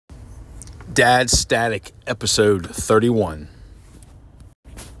Dad Static, episode 31.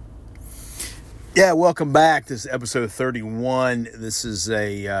 Yeah, welcome back. This is episode 31. This is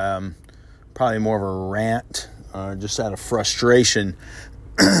probably more of a rant, just out of frustration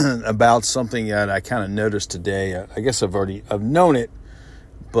about something that I kind of noticed today. I guess I've known it,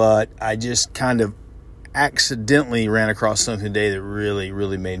 but I just kind of accidentally ran across something today that really,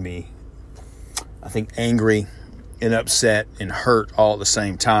 really made me, I think, angry and upset and hurt all at the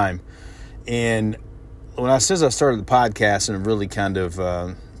same time. And since I started the podcast and really kind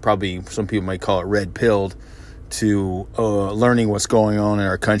of, probably some people might call it red-pilled, to learning what's going on in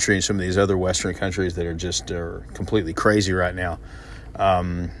our country and some of these other Western countries that are completely crazy right now,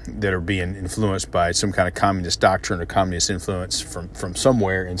 that are being influenced by some kind of communist doctrine or communist influence from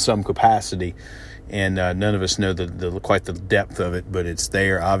somewhere in some capacity. And none of us know quite the depth of it, but it's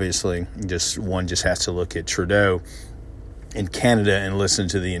there, obviously. One just has to look at Trudeau in Canada and listen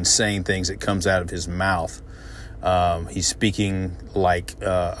to the insane things that comes out of his mouth. He's speaking like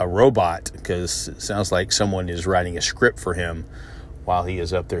a robot, because it sounds like someone is writing a script for him while he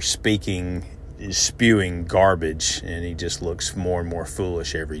is up there spewing garbage, and he just looks more and more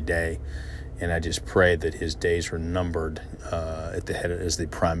foolish every day. And I just pray that his days were numbered at the head as the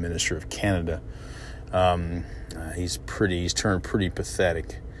Prime Minister of Canada. He's turned pretty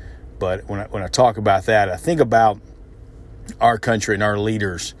pathetic. But when I talk about that, I think about our country and our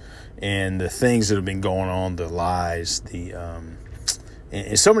leaders and the things that have been going on, the lies, and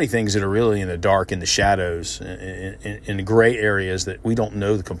so many things that are really in the dark, in the shadows, in the gray areas that we don't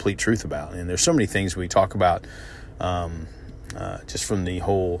know the complete truth about. And there's so many things we talk about just from the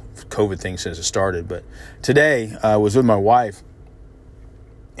whole COVID thing since it started. But today I was with my wife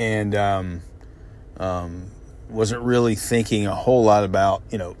and wasn't really thinking a whole lot about,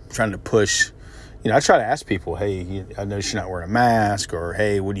 trying to push. I try to ask people, hey, I noticed you're not wearing a mask, or,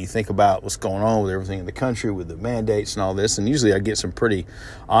 hey, what do you think about what's going on with everything in the country with the mandates and all this? And usually I get some pretty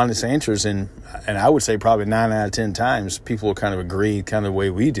honest answers. And I would say probably 9 out of 10 times people will kind of agree kind of the way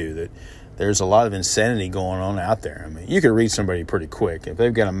we do, that there's a lot of insanity going on out there. I mean, you can read somebody pretty quick. If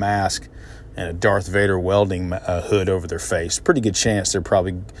they've got a mask and a Darth Vader welding hood over their face, pretty good chance they're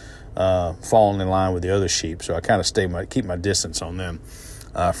probably falling in line with the other sheep. So I kind of keep my distance on them.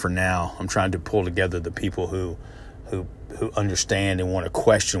 For now, I'm trying to pull together the people who understand and want to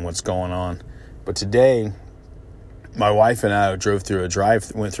question what's going on. But today, my wife and I went through a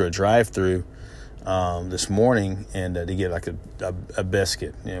drive-through this morning, and to get like a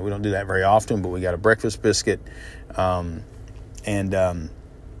biscuit. We don't do that very often, but we got a breakfast biscuit, and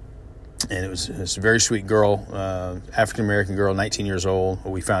it was a very sweet girl, African-American girl, 19 years old.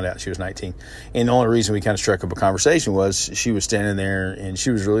 We found out she was 19. And the only reason we kind of struck up a conversation was she was standing there, and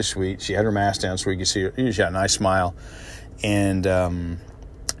she was really sweet. She had her mask down so we could see her. She had a nice smile. And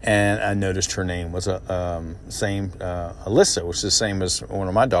I noticed her name was Alyssa, which is the same as one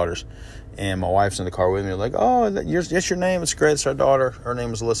of my daughters. And my wife's in the car with me, like, oh, that's your name? It's great. It's our daughter. Her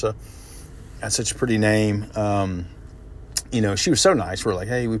name is Alyssa. That's such a pretty name. She was so nice. We're like,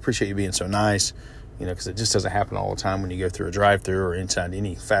 hey, we appreciate you being so nice, because it just doesn't happen all the time when you go through a drive-through or inside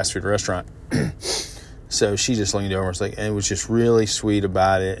any fast food restaurant. So she just leaned over and was just really sweet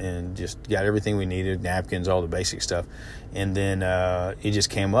about it, and just got everything we needed, napkins, all the basic stuff. And then it just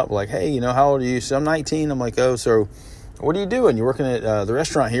came up like, hey, how old are you? So I'm 19. I'm like, oh, so what are you doing? You're working at the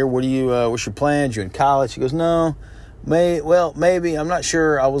restaurant here. What's your plans? You in college? She goes, no. Maybe, I'm not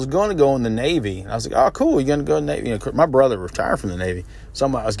sure. I was going to go in the Navy. And I was like, oh, cool, you're going to go in the Navy? My brother retired from the Navy, so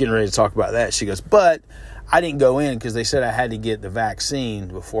I was getting ready to talk about that. She goes, but I didn't go in because they said I had to get the vaccine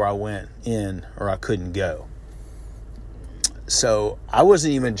before I went in, or I couldn't go. So I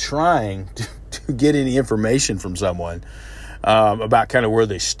wasn't even trying to get any information from someone about kind of where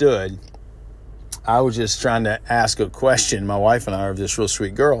they stood. I was just trying to ask a question. My wife and I are this real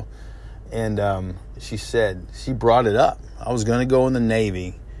sweet girl, and she brought it up. I was going to go in the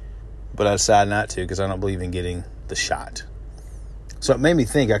Navy, but I decided not to because I don't believe in getting the shot. So it made me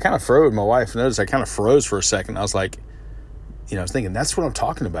think. I kind of froze. My wife noticed I kind of froze for a second. I was like, I was thinking, that's what I'm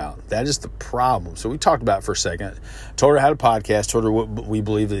talking about. That is the problem. So we talked about it for a second. Told her I had a podcast, told her what we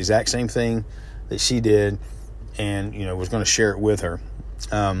believe, the exact same thing that she did, and, was going to share it with her.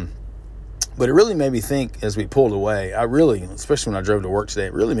 But it really made me think as we pulled away. Especially when I drove to work today,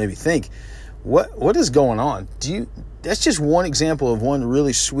 it really made me think, what is going on? That's just one example of one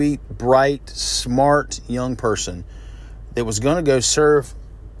really sweet, bright, smart young person that was going to go serve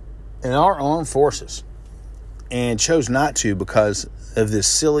in our armed forces and chose not to because of this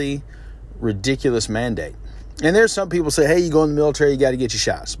silly, ridiculous mandate. And there's some people say, hey, you go in the military, you got to get your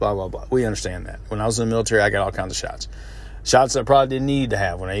shots, blah, blah, blah. We understand that. When I was in the military, I got all kinds of shots. Shots I probably didn't need to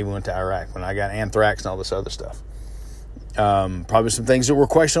have when I even went to Iraq, when I got anthrax and all this other stuff. Probably some things that were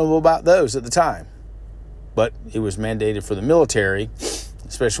questionable about those at the time. But it was mandated for the military,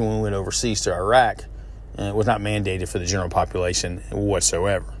 especially when we went overseas to Iraq. And it was not mandated for the general population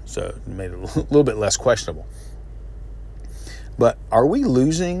whatsoever. So it made it a little bit less questionable. But are we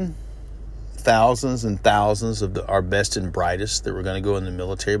losing thousands and thousands of our best and brightest that were going to go in the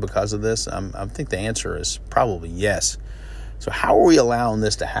military because of this? I think the answer is probably yes. So how are we allowing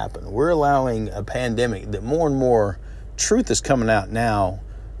this to happen? We're allowing a pandemic that more and more truth is coming out now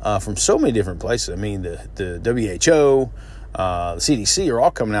from so many different places. I mean, the WHO, the CDC are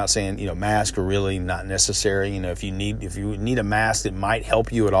all coming out saying, masks are really not necessary. If you need a mask that might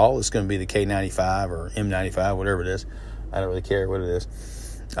help you at all, it's going to be the K95 or M95, whatever it is. I don't really care what it is.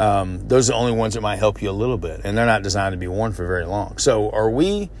 Those are the only ones that might help you a little bit, and they're not designed to be worn for very long. So are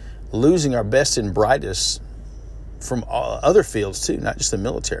we losing our best and brightest from other fields too, not just the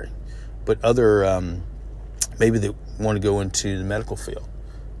military, but other, maybe they want to go into the medical field,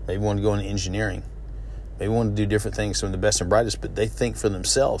 maybe want to go into engineering, maybe want to do different things, some of the best and brightest, but they think for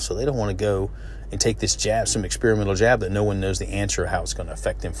themselves, so they don't want to go and take this jab, some experimental jab that no one knows the answer, how it's going to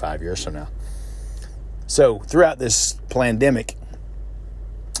affect them 5 years from now. So throughout this pandemic,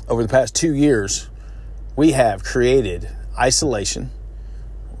 over the past 2 years, we have created isolation,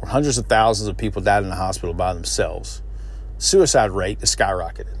 where hundreds of thousands of people died in the hospital by themselves. Suicide rate has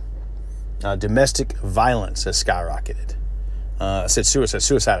skyrocketed. Domestic violence has skyrocketed. I said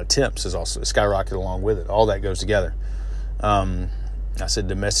suicide attempts has also skyrocketed along with it. All that goes together. I said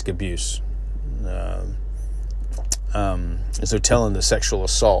domestic abuse. So telling the sexual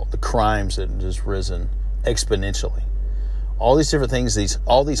assault, the crimes that have just risen exponentially. All these different things,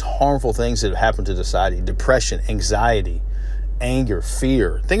 all these harmful things that have happened to society, depression, anxiety, anger,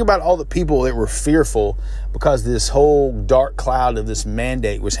 fear. Think about all the people that were fearful because this whole dark cloud of this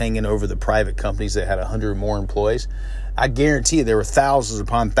mandate was hanging over the private companies that had 100 or more employees. I guarantee you there were thousands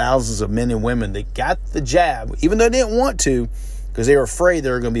upon thousands of men and women that got the jab, even though they didn't want to, because they were afraid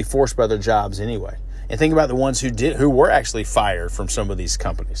they were going to be forced by their jobs anyway. And think about the ones who were actually fired from some of these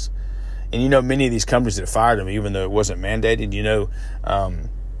companies. And many of these companies that fired them, even though it wasn't mandated,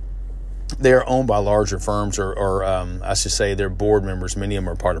 they're owned by larger firms or I should say their board members. Many of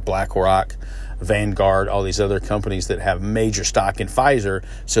them are part of BlackRock, Vanguard, all these other companies that have major stock in Pfizer.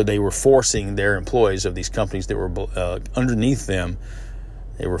 So they were forcing their employees of these companies that were underneath them.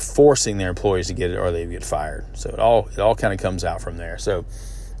 They were forcing their employees to get it or they'd get fired. So it all kind of comes out from there. So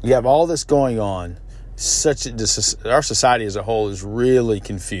you have all this going on. Our society as a whole is really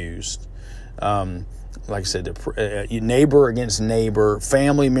confused. Like I said, neighbor against neighbor,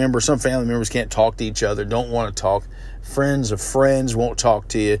 family members. Some family members can't talk to each other, don't want to talk. Friends of friends won't talk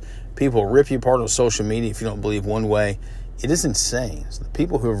to you. People rip you apart on social media if you don't believe one way. It is insane. So the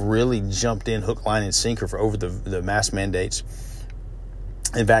people who have really jumped in hook, line, and sinker for over the mask mandates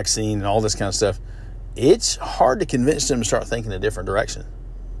and vaccine and all this kind of stuff, it's hard to convince them to start thinking a different direction.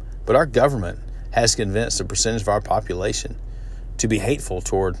 But our government has convinced a percentage of our population to be hateful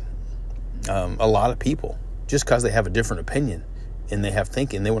toward a lot of people just because they have a different opinion and they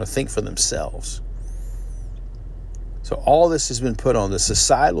want to think for themselves. So all this has been put on the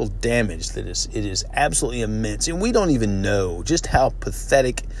societal damage it is absolutely immense. And we don't even know just how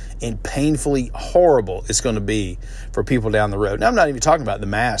pathetic and painfully horrible it's going to be for people down the road. Now, I'm not even talking about the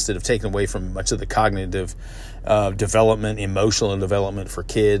masks that have taken away from much of the cognitive development, emotional development for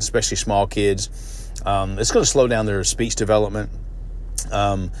kids, especially small kids. It's going to slow down their speech development.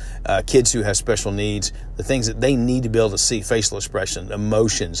 Kids who have special needs, the things that they need to be able to see, facial expression,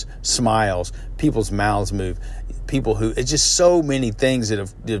 emotions, smiles, people's mouths move, it's just so many things that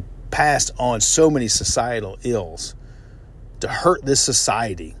have passed on so many societal ills to hurt this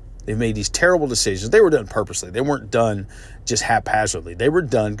society. They've made these terrible decisions. They were done purposely. They weren't done just haphazardly. They were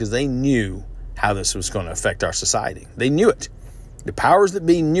done because they knew how this was going to affect our society. They knew it. The powers that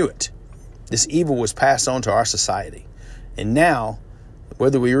be knew it. This evil was passed on to our society. And now,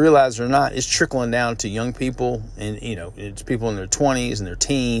 whether we realize it or not, it's trickling down to young people, and it's people in their 20s and their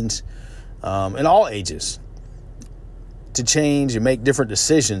teens, and all ages, to change and make different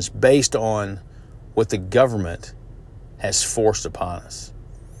decisions based on what the government has forced upon us.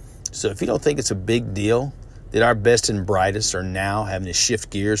 So if you don't think it's a big deal that our best and brightest are now having to shift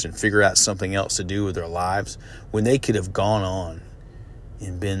gears and figure out something else to do with their lives when they could have gone on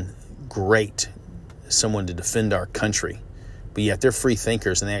and been great as someone to defend our country, but yet they're free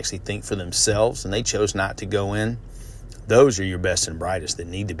thinkers and they actually think for themselves and they chose not to go in, those are your best and brightest that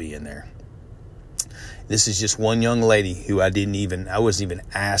need to be in there. This is just one young lady who I wasn't even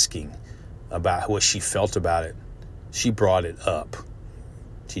asking about what she felt about it She brought it up.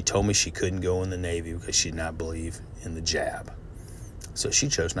 She told me she couldn't go in the Navy because she did not believe in the jab. So she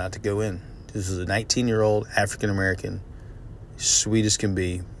chose not to go in. This is a 19-year-old African-American, sweet as can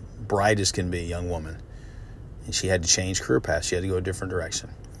be, bright as can be young woman. And she had to change career paths. She had to go a different direction.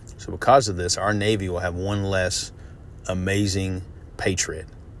 So because of this, our Navy will have one less amazing patriot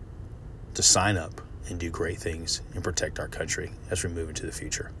to sign up and do great things and protect our country as we move into the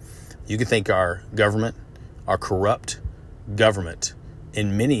future. You can thank our government, our corrupt government,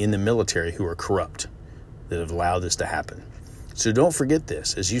 and many in the military who are corrupt that have allowed this to happen. So don't forget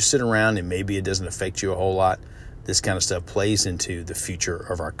this. As you sit around and maybe it doesn't affect you a whole lot, this kind of stuff plays into the future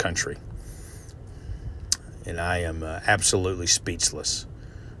of our country. And I am absolutely speechless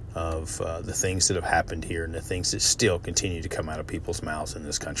of the things that have happened here and the things that still continue to come out of people's mouths in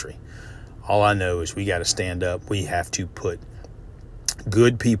this country. All I know is we got to stand up. We have to put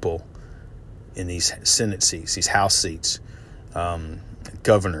good people in these Senate seats, these House seats,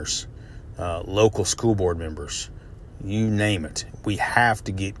 governors, local school board members, you name it. We have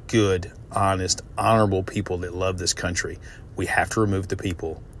to get good, honest, honorable people that love this country. We have to remove the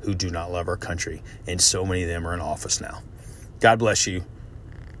people who do not love our country, and so many of them are in office now. God bless you.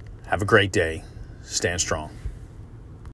 Have a great day. Stand strong.